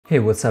Hey,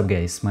 what's up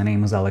guys, my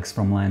name is Alex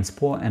from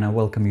LionsPo and I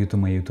welcome you to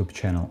my YouTube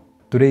channel.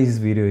 Today's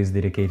video is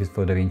dedicated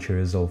for Davinci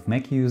Resolve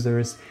Mac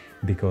users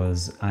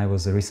because I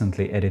was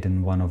recently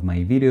editing one of my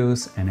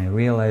videos and I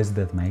realized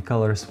that my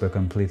colors were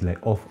completely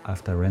off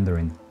after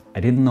rendering. I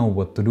didn't know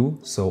what to do,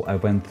 so I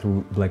went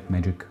through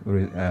Blackmagic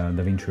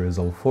Davinci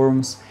Resolve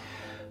forums.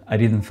 I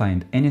didn't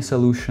find any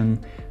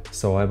solution,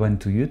 so I went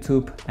to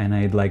YouTube and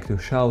I'd like to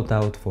shout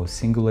out for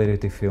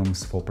Singularity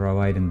Films for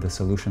providing the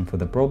solution for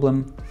the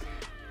problem.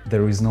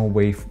 There is no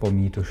way for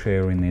me to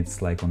share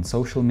it like on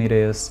social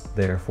medias,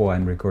 therefore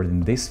I'm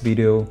recording this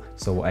video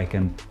so I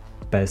can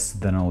pass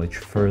the knowledge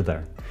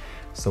further.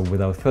 So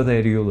without further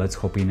ado, let's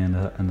hop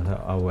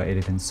into our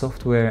editing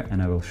software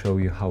and I will show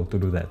you how to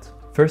do that.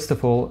 First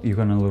of all, you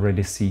can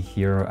already see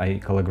here I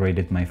color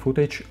graded my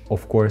footage.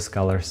 Of course,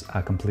 colors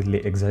are completely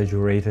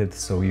exaggerated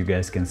so you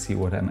guys can see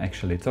what I'm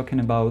actually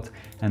talking about.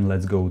 And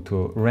let's go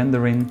to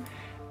rendering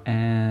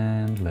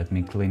and let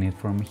me clean it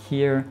from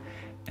here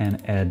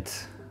and add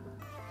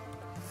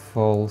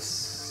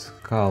false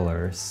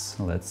colors,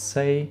 let's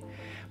say.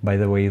 By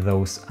the way,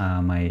 those are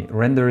my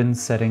rendering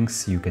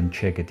settings, you can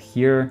check it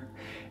here.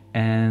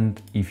 And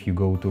if you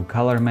go to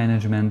color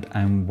management,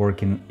 I'm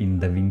working in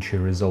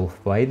Davinci Resolve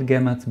Wide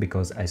Gamut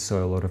because I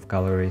saw a lot of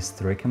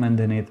colorists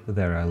recommending it.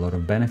 There are a lot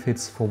of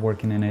benefits for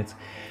working in it.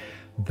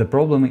 The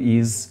problem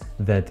is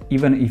that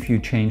even if you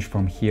change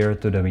from here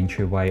to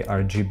Davinci Y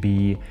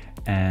RGB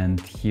and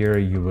here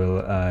you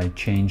will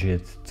change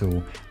it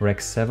to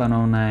Rec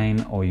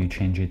 709 or you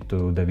change it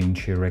to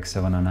Davinci Rec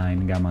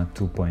 709 Gamma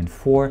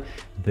 2.4,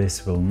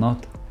 this will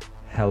not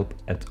help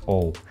at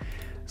all.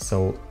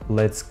 So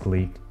let's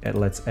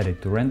add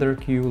it to render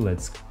queue,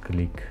 let's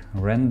click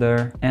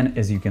render, and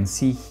as you can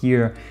see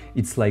here,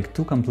 it's like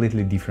two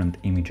completely different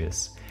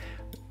images.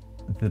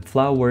 The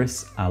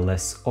flowers are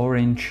less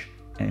orange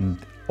and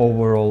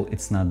overall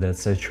it's not that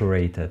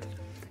saturated.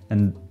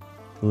 And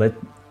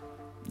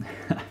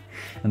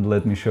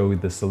let me show you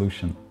the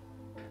solution.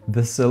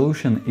 The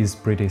solution is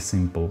pretty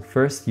simple.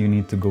 First you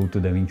need to go to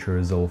Davinci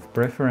Resolve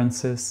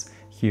Preferences.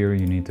 Here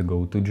you need to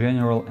go to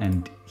General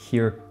and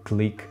here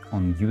click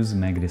on Use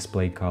Mac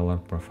Display Color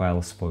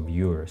Profiles for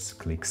Viewers.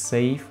 Click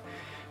Save.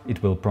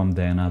 It will prompt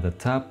another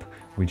tab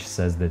which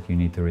says that you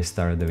need to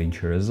restart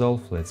Davinci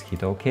Resolve. Let's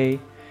hit OK.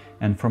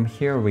 And from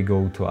here we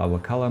go to our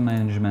color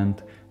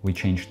management. We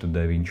change to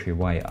Davinci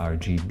Y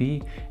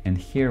RGB and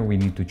here we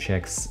need to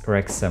check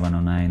Rec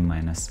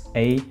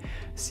 709-A.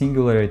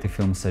 Singularity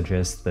Film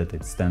suggests that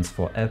it stands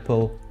for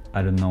Apple.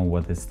 I don't know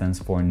what it stands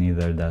for,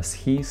 neither does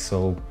he,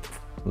 so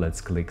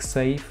let's click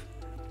Save.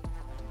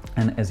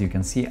 And as you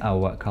can see,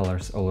 our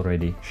colors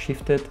already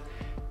shifted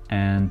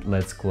and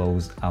let's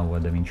close our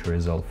Davinci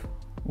Resolve.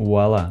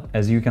 Voila!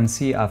 As you can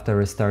see, after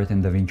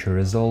restarting Davinci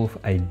Resolve,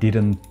 I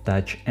didn't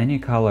touch any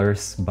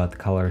colors, but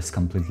colors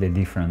completely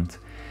different.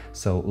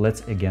 So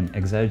let's again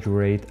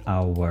exaggerate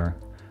our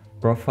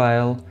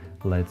profile.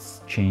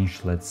 Let's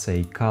change, let's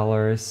say,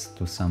 colors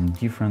to some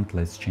different.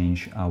 Let's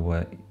change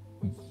our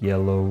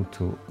yellow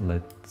to,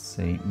 let's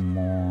say,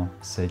 more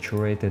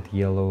saturated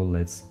yellow.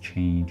 Let's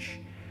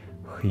change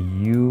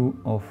hue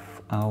of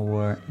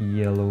our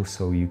yellow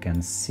so you can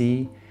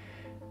see.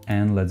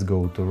 And let's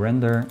go to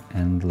render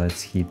and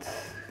let's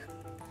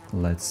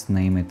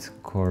name it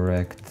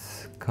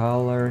correct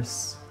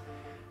colors.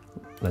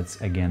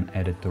 Let's again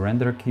add it to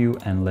render queue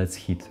and let's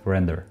hit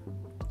render.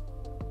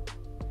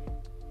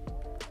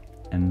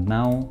 And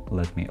now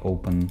let me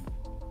open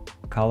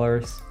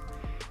colors.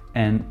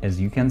 And as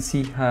you can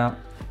see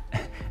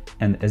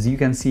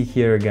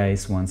here,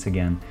 guys, once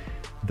again,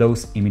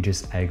 those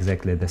images are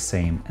exactly the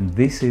same. And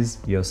this is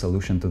your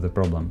solution to the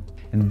problem.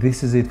 And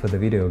this is it for the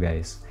video,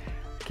 guys.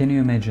 Can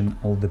you imagine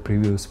all the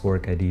previous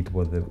work I did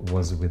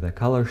was with a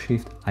color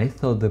shift? I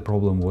thought the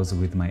problem was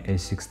with my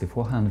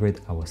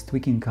A6400, I was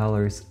tweaking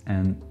colors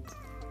and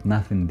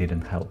nothing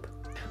didn't help.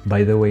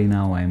 By the way,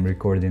 now I'm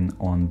recording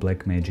on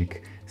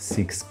Blackmagic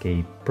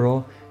 6K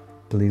Pro.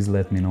 Please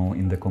let me know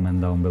in the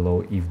comment down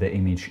below if the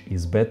image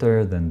is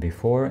better than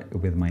before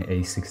with my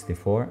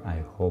A64.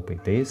 I hope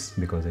it is,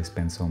 because I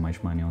spent so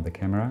much money on the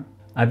camera.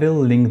 I will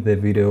link the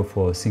video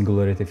for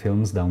Singularity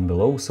Films down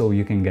below, so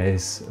you can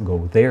guys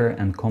go there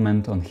and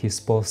comment on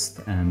his post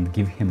and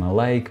give him a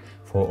like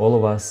for all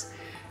of us.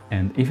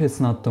 And if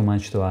it's not too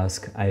much to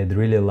ask, I'd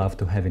really love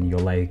to have your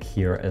like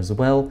here as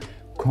well.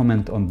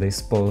 Comment on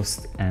this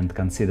post and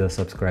consider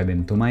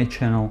subscribing to my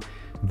channel.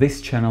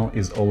 This channel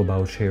is all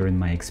about sharing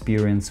my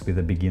experience with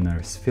the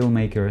beginners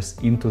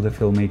filmmakers into the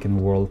filmmaking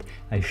world.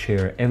 I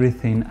share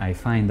everything I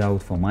find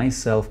out for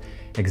myself,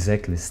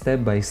 exactly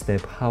step by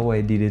step how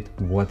I did it,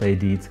 what I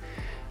did.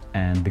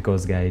 And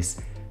because, guys,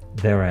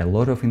 there are a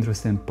lot of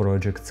interesting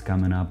projects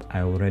coming up.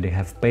 I already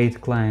have paid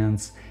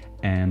clients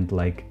and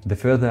like the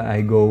further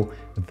I go,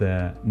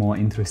 the more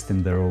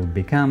interesting the road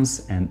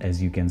becomes. And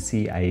as you can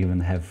see, I even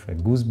have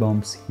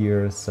goosebumps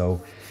here,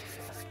 so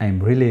I'm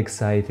really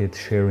excited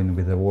sharing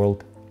with the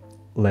world.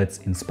 Let's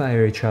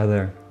inspire each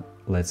other,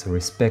 let's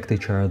respect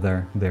each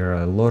other. There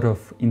are a lot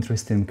of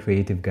interesting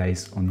creative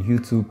guys on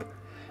YouTube.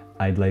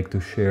 I'd like to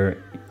share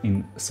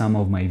in some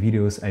of my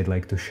videos, I'd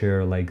like to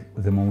share like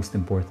the most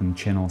important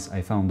channels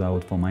I found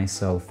out for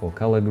myself for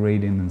color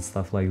grading and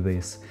stuff like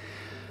this.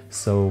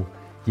 So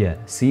yeah,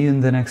 see you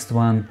in the next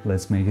one.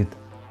 Let's make it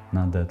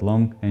not that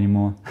long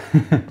anymore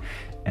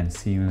and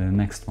see you in the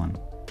next one.